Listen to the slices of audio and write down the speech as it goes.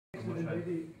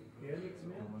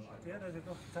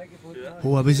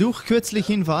Hoher Besuch kürzlich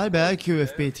in Vorarlberg.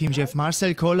 ÖFB-Teamchef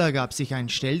Marcel Koller gab sich ein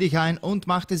Stelldichein und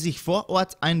machte sich vor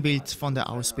Ort ein Bild von der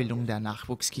Ausbildung der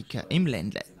Nachwuchskicker im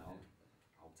Ländle.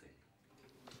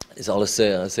 Ist alles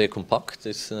sehr, sehr kompakt,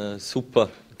 ist eine super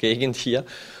Gegend hier,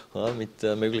 ja, mit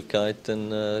Möglichkeiten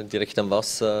direkt am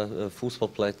Wasser,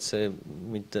 Fußballplätze,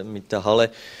 mit der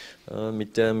Halle,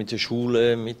 mit der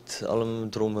Schule, mit allem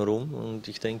drumherum. Und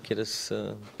ich denke, das ist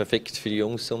perfekt für die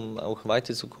Jungs, um auch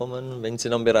weiterzukommen, wenn sie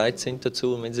dann bereit sind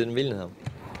dazu und wenn sie den Willen haben.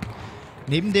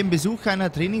 Neben dem Besuch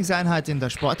einer Trainingseinheit in der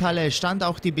Sporthalle stand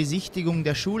auch die Besichtigung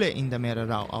der Schule in der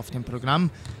Meererau auf dem Programm.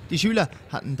 Die Schüler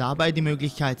hatten dabei die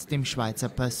Möglichkeit, dem Schweizer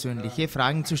persönliche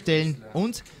Fragen zu stellen,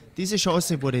 und diese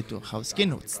Chance wurde durchaus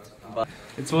genutzt.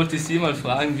 Jetzt wollte ich Sie mal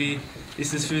fragen, wie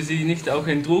ist es für Sie nicht auch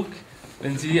ein Druck,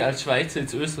 wenn Sie als Schweizer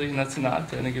jetzt österreichischer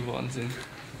Nationaltrainer geworden sind?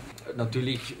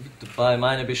 Natürlich, bei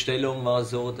meiner Bestellung war es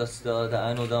so, dass da der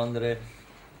ein oder andere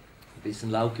ein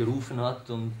bisschen laut gerufen hat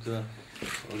und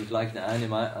oder vielleicht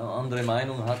eine andere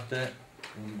Meinung hatte,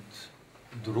 und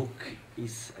Druck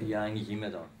ist ja eigentlich immer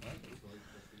da.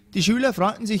 Die Schüler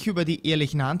freuten sich über die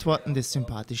ehrlichen Antworten des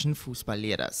sympathischen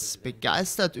Fußballlehrers.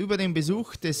 Begeistert über den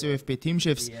Besuch des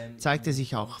ÖFB-Teamchefs zeigte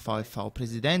sich auch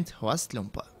VfV-Präsident Horst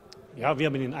Lumper. Ja, wir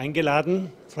haben ihn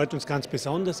eingeladen, freut uns ganz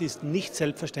besonders. Es ist nicht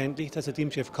selbstverständlich, dass der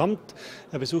Teamchef kommt.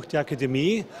 Er besucht die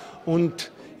Akademie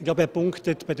und ich glaube, er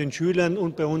punktet bei den Schülern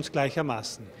und bei uns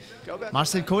gleichermaßen.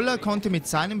 Marcel Koller konnte mit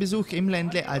seinem Besuch im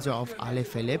Ländle also auf alle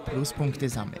Fälle Pluspunkte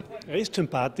sammeln. Er ist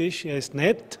sympathisch, er ist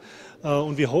nett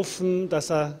und wir hoffen, dass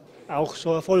er auch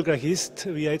so erfolgreich ist,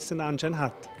 wie er jetzt den Anschein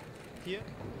hat.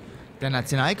 Der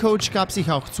Nationalcoach gab sich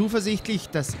auch zuversichtlich,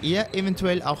 dass er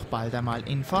eventuell auch bald einmal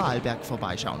in Vorarlberg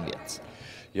vorbeischauen wird.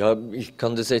 Ja, ich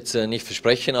kann das jetzt nicht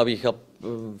versprechen, aber ich habe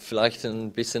vielleicht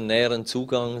ein bisschen näheren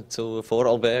Zugang zu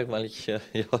Vorarlberg, weil ich ja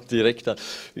direkt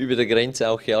über der Grenze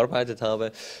auch gearbeitet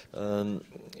habe.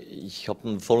 Ich habe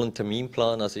einen vollen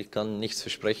Terminplan, also ich kann nichts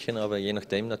versprechen, aber je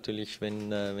nachdem natürlich,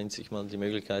 wenn sich mal die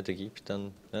Möglichkeit ergibt,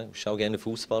 dann ich schaue gerne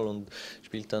Fußball und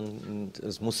spiele dann,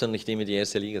 es muss dann nicht immer die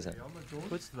erste Liga sein.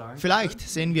 Vielleicht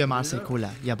sehen wir Marcel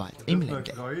Koller ja bald im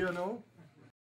Ländle.